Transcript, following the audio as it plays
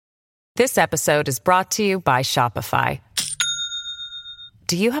This episode is brought to you by Shopify.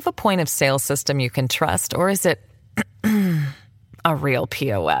 Do you have a point of sale system you can trust, or is it a real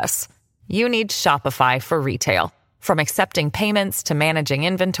POS? You need Shopify for retail. From accepting payments to managing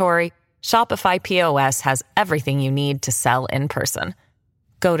inventory, Shopify POS has everything you need to sell in person.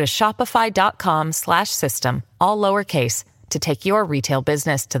 Go to shopify.com/system, all lowercase, to take your retail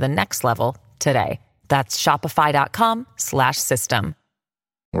business to the next level today. That's shopify.com/system.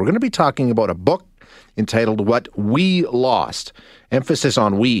 We're going to be talking about a book entitled What We Lost. Emphasis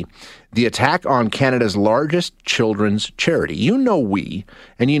on we. The attack on Canada's largest children's charity. You know we,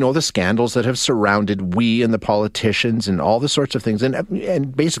 and you know the scandals that have surrounded we and the politicians and all the sorts of things.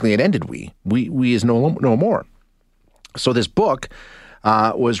 And basically it ended we. We is no more. So this book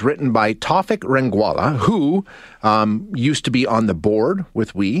was written by Tawfik Rangwala, who used to be on the board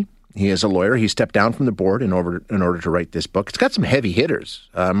with we. He is a lawyer. He stepped down from the board in order to write this book. It's got some heavy hitters.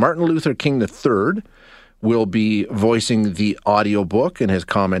 Martin Luther King III will be voicing the audiobook and has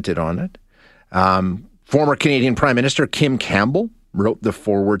commented on it. Former Canadian Prime Minister Kim Campbell wrote the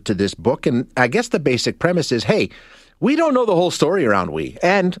foreword to this book. And I guess the basic premise is, hey, we don't know the whole story around we.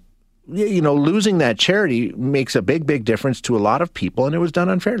 And, you know, losing that charity makes a big, big difference to a lot of people, and it was done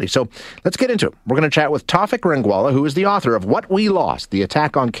unfairly. So let's get into it. We're going to chat with Tawfik Rangwala, who is the author of What We Lost, the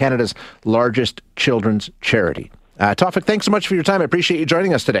attack on Canada's largest children's charity. Tawfik, thanks so much for your time. I appreciate you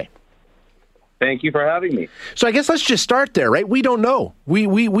joining us today. Thank you for having me. So I guess let's just start there, right? We don't know.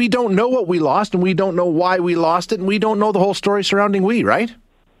 We don't know what we lost, and we don't know why we lost it, and we don't know the whole story surrounding we, right?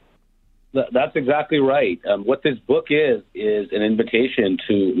 That's exactly right. What this book is an invitation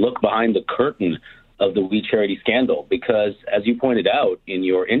to look behind the curtain of the We Charity scandal, because as you pointed out in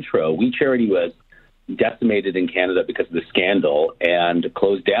your intro, We Charity was decimated in Canada because of the scandal and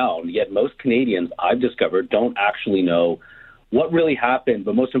closed down. Yet most Canadians, I've discovered, don't actually know what really happened,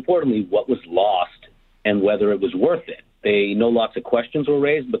 but most importantly, what was lost and whether it was worth it. They know lots of questions were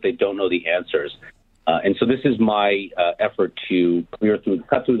raised, but they don't know the answers. And so this is my effort to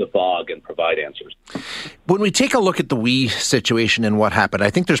cut through the fog and provide answers. When we take a look at the we situation and what happened, I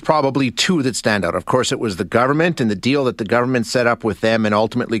think there's probably two that stand out. Of course, it was the government and the deal that the government set up with them and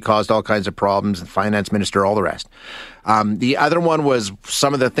ultimately caused all kinds of problems, the finance minister, all the rest. The other one was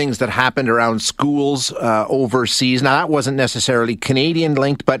some of the things that happened around schools overseas. Now, that wasn't necessarily Canadian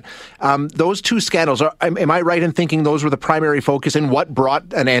linked, but those two scandals, am I right in thinking those were the primary focus in what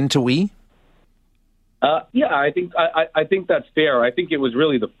brought an end to we? Yeah, I think that's fair. I think it was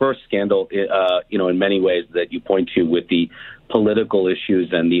really the first scandal, in many ways that you point to with the political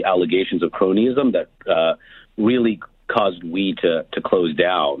issues and the allegations of cronyism that really caused we to close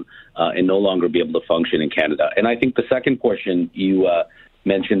down and no longer be able to function in Canada. And I think the second portion you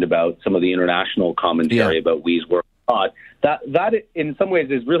mentioned about some of the international commentary about we's work abroad, that in some ways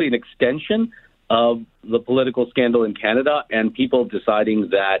is really an extension of the political scandal in Canada and people deciding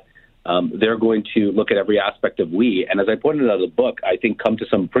that they're going to look at every aspect of we. And as I pointed out in the book, I think come to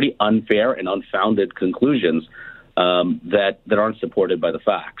some pretty unfair and unfounded conclusions that aren't supported by the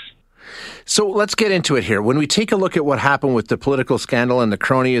facts. So let's get into it here. When we take a look at what happened with the political scandal and the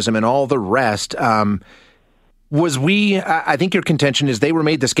cronyism and all the rest, was we, I think your contention is they were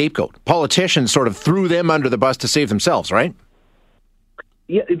made the scapegoat. Politicians sort of threw them under the bus to save themselves, right?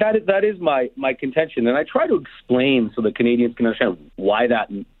 Yeah, that is my contention. And I try to explain so that Canadians can understand why that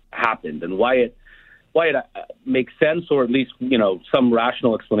happened and why it makes sense, or at least some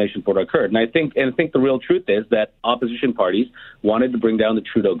rational explanation for what occurred. And I think the real truth is that opposition parties wanted to bring down the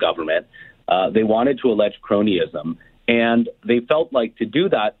Trudeau government. They wanted to allege cronyism, and they felt like to do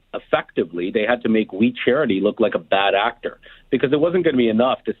that effectively, they had to make We Charity look like a bad actor, because it wasn't going to be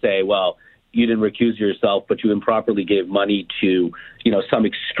enough to say, well, you didn't recuse yourself, but you improperly gave money to, some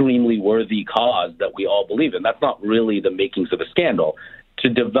extremely worthy cause that we all believe in. That's not really the makings of a scandal. To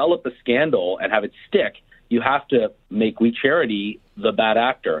develop a scandal and have it stick, you have to make We Charity the bad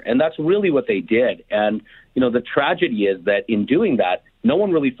actor. And that's really what they did. And, the tragedy is that in doing that, no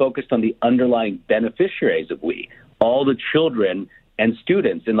one really focused on the underlying beneficiaries of we, all the children and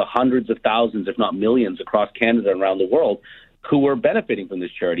students in the hundreds of thousands, if not millions, across Canada and around the world who were benefiting from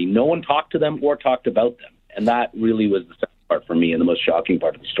this charity. No one talked to them or talked about them. And that really was the second part for me and the most shocking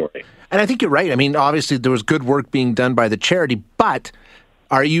part of the story. And I think you're right. I mean, obviously there was good work being done by the charity, but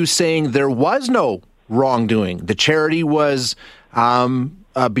are you saying there was no wrongdoing? The charity was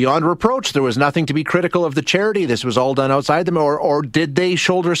beyond reproach. There was nothing to be critical of the charity. This was all done outside them, or did they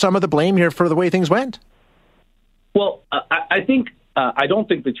shoulder some of the blame here for the way things went? Well, I think I don't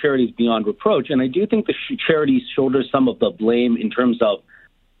think the charity is beyond reproach, and I do think the charity shoulders some of the blame in terms of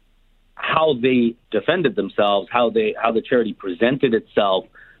how they defended themselves, how the charity presented itself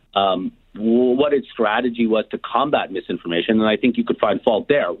what its strategy was to combat misinformation, and I think you could find fault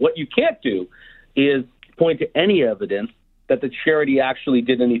there. What you can't do is point to any evidence that the charity actually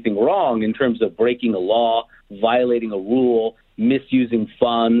did anything wrong in terms of breaking a law, violating a rule, misusing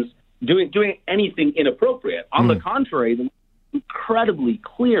funds, doing anything inappropriate. On the contrary, it's incredibly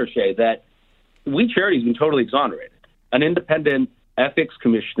clear, Shay, that We Charity has been totally exonerated. An independent ethics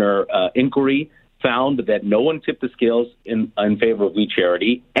commissioner inquiry found that no one tipped the scales in favor of We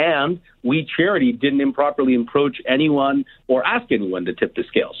Charity, and We Charity didn't improperly approach anyone or ask anyone to tip the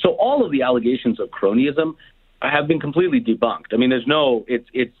scales. So all of the allegations of cronyism have been completely debunked. I mean,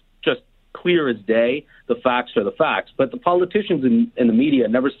 it's just clear as day. The facts are the facts. But the politicians in the media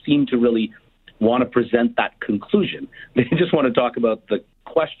never seem to really want to present that conclusion. They just want to talk about the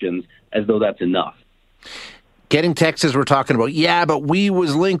questions as though that's enough. Getting texts we're talking about, yeah, but we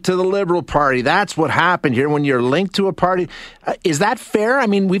was linked to the Liberal Party. That's what happened here when you're linked to a party. Is that fair? I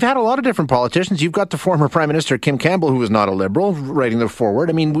mean, we've had a lot of different politicians. You've got the former Prime Minister, Kim Campbell, who was not a Liberal, writing the forward.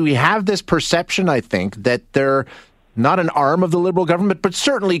 I mean, we have this perception, I think, that they're not an arm of the Liberal government, but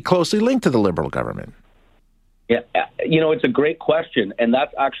certainly closely linked to the Liberal government. Yeah, it's a great question, and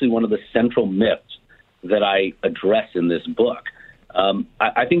that's actually one of the central myths that I address in this book.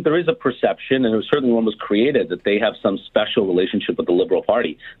 I think there is a perception, and it was certainly one was created, that they have some special relationship with the Liberal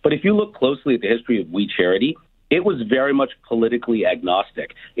Party. But if you look closely at the history of We Charity, it was very much politically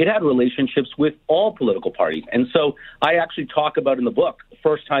agnostic. It had relationships with all political parties. And so I actually talk about in the book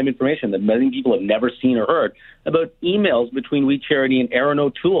first-time information that many people have never seen or heard about emails between We Charity and Aaron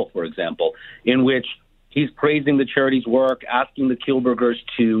O'Toole, for example, in which he's praising the charity's work, asking the Kielburgers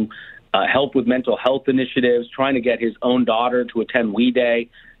to help with mental health initiatives, trying to get his own daughter to attend We Day.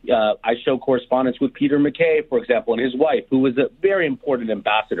 I show correspondence with Peter MacKay, for example, and his wife, who was a very important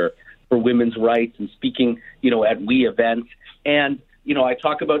ambassador for women's rights and speaking, at We events. And, I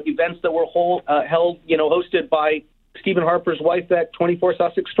talk about events that were held, hosted by Stephen Harper's wife at 24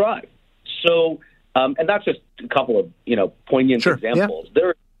 Sussex Drive. So, and that's just a couple of, poignant examples. Yeah. There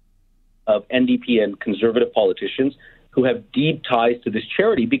are of NDP and Conservative politicians who have deep ties to this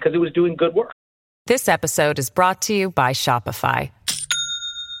charity because it was doing good work. This episode is brought to you by Shopify.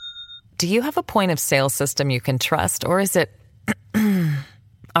 Do you have a point of sale system you can trust, or is it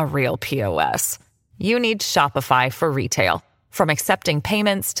a real POS? You need Shopify for retail. From accepting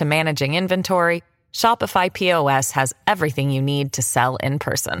payments to managing inventory, Shopify POS has everything you need to sell in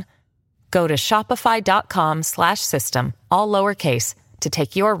person. Go to shopify.com/system, all lowercase, to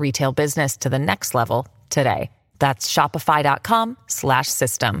take your retail business to the next level today. That's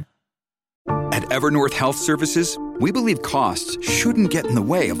shopify.com/system. At Evernorth Health Services, we believe costs shouldn't get in the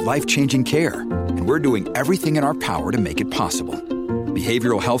way of life-changing care, and we're doing everything in our power to make it possible.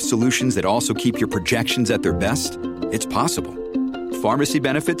 Behavioral health solutions that also keep your projections at their best? It's possible. Pharmacy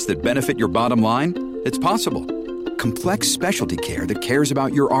benefits that benefit your bottom line? It's possible. Complex specialty care that cares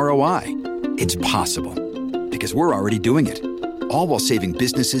about your ROI? It's possible. Because we're already doing it. All while saving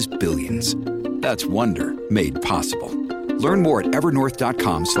businesses billions. That's Wonder made possible. Learn more at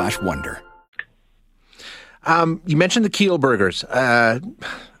evernorth.com/wonder. You mentioned the Kielburgers.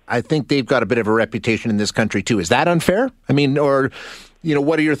 I think they've got a bit of a reputation in this country too. Is that unfair? I mean, or,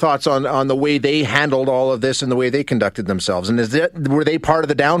 what are your thoughts on the way they handled all of this and the way they conducted themselves? And were they part of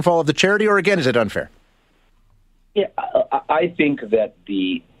the downfall of the charity, or again, is it unfair? Yeah, I think that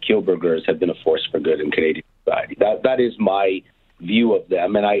the Kielburgers have been a force for good in Canadian society. That is my view of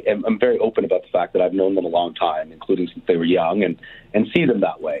them, and I'm very open about the fact that I've known them a long time, including since they were young, and see them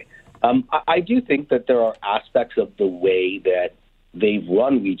that way. I do think that there are aspects of the way that they've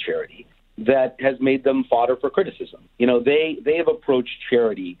run We Charity that has made them fodder for criticism. They have approached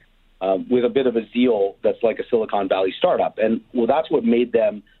charity with a bit of a zeal that's like a Silicon Valley startup, and that's what made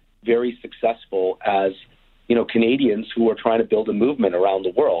them very successful as Canadians who are trying to build a movement around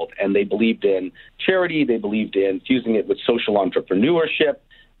the world. And they believed in charity. They believed in fusing it with social entrepreneurship.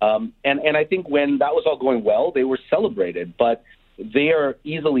 And I think when that was all going well, they were celebrated. But they are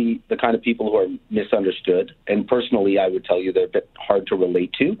easily the kind of people who are misunderstood. And personally, I would tell you they're a bit hard to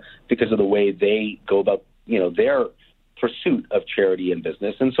relate to because of the way they go about, their pursuit of charity and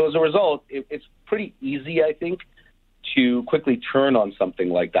business. And so as a result, it's pretty easy, I think, to quickly turn on something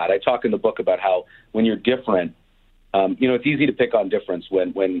like that. I talk in the book about how when you're different, it's easy to pick on difference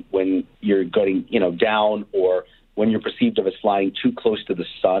when you're going, down, or when you're perceived of as flying too close to the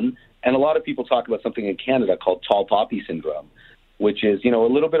sun. And a lot of people talk about something in Canada called tall poppy syndrome, which is, a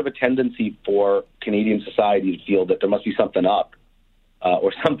little bit of a tendency for Canadian society to feel that there must be something up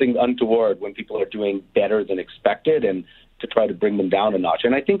or something untoward when people are doing better than expected, and to try to bring them down a notch.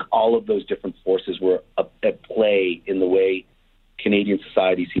 And I think all of those different forces were at play in the way Canadian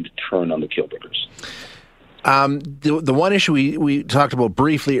society seemed to turn on the Kilbrickers. The one issue we talked about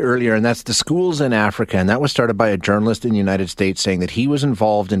briefly earlier, and that's the schools in Africa, and that was started by a journalist in the United States saying that he was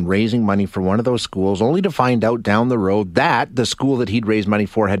involved in raising money for one of those schools, only to find out down the road that the school that he'd raised money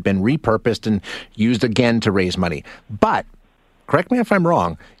for had been repurposed and used again to raise money. But correct me if I'm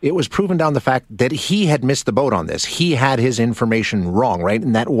wrong, it was proven down the fact that he had missed the boat on this. He had his information wrong, right?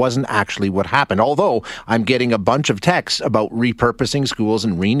 And that wasn't actually what happened. Although I'm getting a bunch of texts about repurposing schools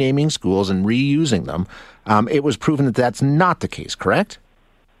and renaming schools and reusing them, it was proven that that's not the case, correct?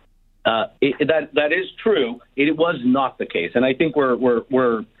 That is true. It was not the case. And I think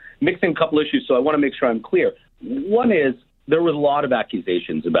we're mixing a couple issues, so I want to make sure I'm clear. One is, there was a lot of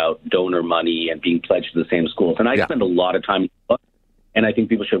accusations about donor money and being pledged to the same schools. And I spend a lot of time in the book, and I think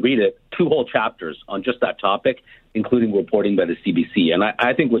people should read it, 2 whole chapters on just that topic, including reporting by the CBC. And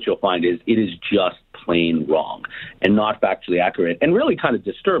I think what you'll find is it is just plain wrong and not factually accurate and really kind of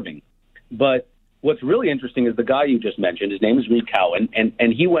disturbing. But what's really interesting is the guy you just mentioned, his name is Reid Cowan,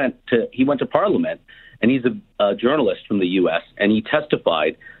 and he went to Parliament, and he's a journalist from the U.S., and he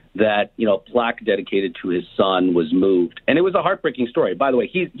testified that, a plaque dedicated to his son was moved. And it was a heartbreaking story. By the way,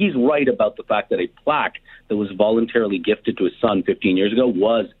 he's right about the fact that a plaque that was voluntarily gifted to his son 15 years ago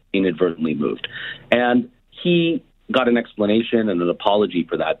was inadvertently moved. And he got an explanation and an apology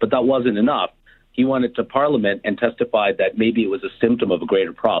for that, but that wasn't enough. He went to Parliament and testified that maybe it was a symptom of a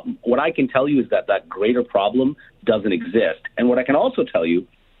greater problem. What I can tell you is that greater problem doesn't exist. And what I can also tell you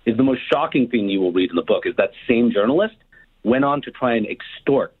is the most shocking thing you will read in the book is that same journalist went on to try and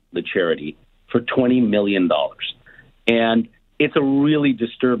extort the charity for $20 million. And it's a really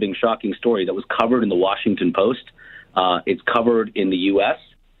disturbing, shocking story that was covered in the Washington Post. It's covered in the U.S.,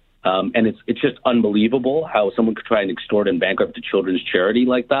 and it's just unbelievable how someone could try and extort and bankrupt a children's charity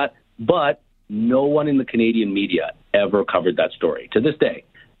like that. But no one in the Canadian media ever covered that story to this day.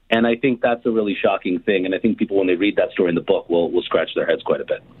 And I think that's a really shocking thing. And I think people, when they read that story in the book, will scratch their heads quite a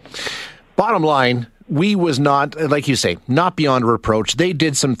bit. Bottom line, we was not, like you say, not beyond reproach. They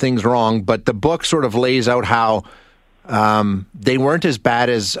did some things wrong, but the book sort of lays out how they weren't as bad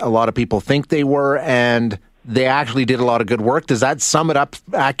as a lot of people think they were, and they actually did a lot of good work. Does that sum it up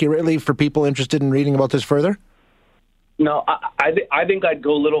accurately for people interested in reading about this further? No, I think I'd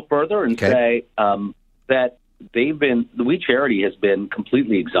go a little further and say that the We Charity has been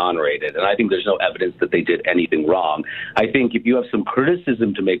completely exonerated, and I think there's no evidence that they did anything wrong. I think if you have some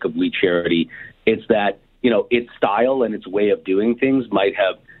criticism to make of We Charity, it's that, its style and its way of doing things might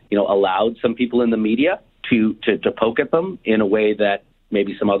have, allowed some people in the media to poke at them in a way that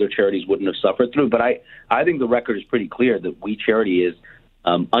maybe some other charities wouldn't have suffered through. But I think the record is pretty clear that We Charity is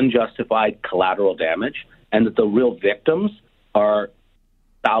unjustified collateral damage, and that the real victims are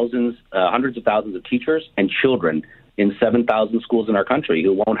thousands, hundreds of thousands of teachers and children in 7,000 schools in our country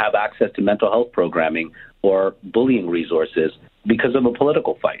who won't have access to mental health programming or bullying resources because of a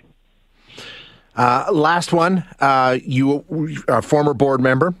political fight. Last one, you are a former board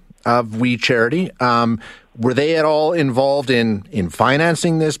member of We Charity. Were they at all involved in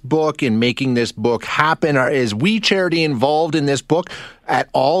financing this book, in making this book happen? Or is We Charity involved in this book at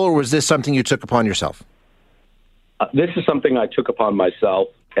all, or was this something you took upon yourself? This is something I took upon myself.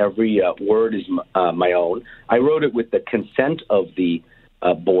 Every word is my own. I wrote it with the consent of the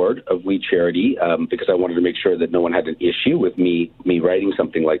board of We Charity because I wanted to make sure that no one had an issue with me writing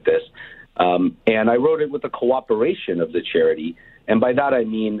something like this. And I wrote it with the cooperation of the charity. And by that, I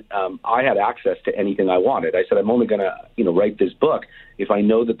mean I had access to anything I wanted. I said, I'm only going to write this book if I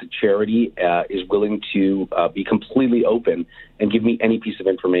know that the charity is willing to be completely open and give me any piece of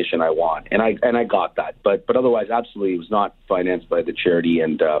information I want. And I got that. But otherwise, absolutely, it was not financed by the charity,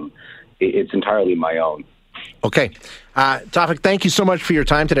 and it's entirely my own. Okay. Tawfiq, thank you so much for your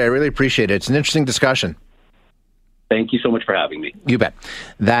time today. I really appreciate it. It's an interesting discussion. Thank you so much for having me. You bet.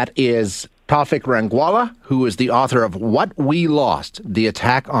 That is Tawfiq Rangwala, who is the author of What We Lost, The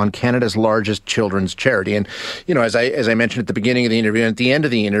Attack on Canada's Largest Children's Charity. And, as I mentioned at the beginning of the interview and at the end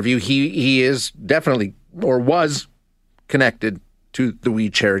of the interview, he is definitely, or was, connected to the We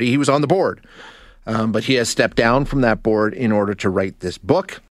Charity. He was on the board, but he has stepped down from that board in order to write this book.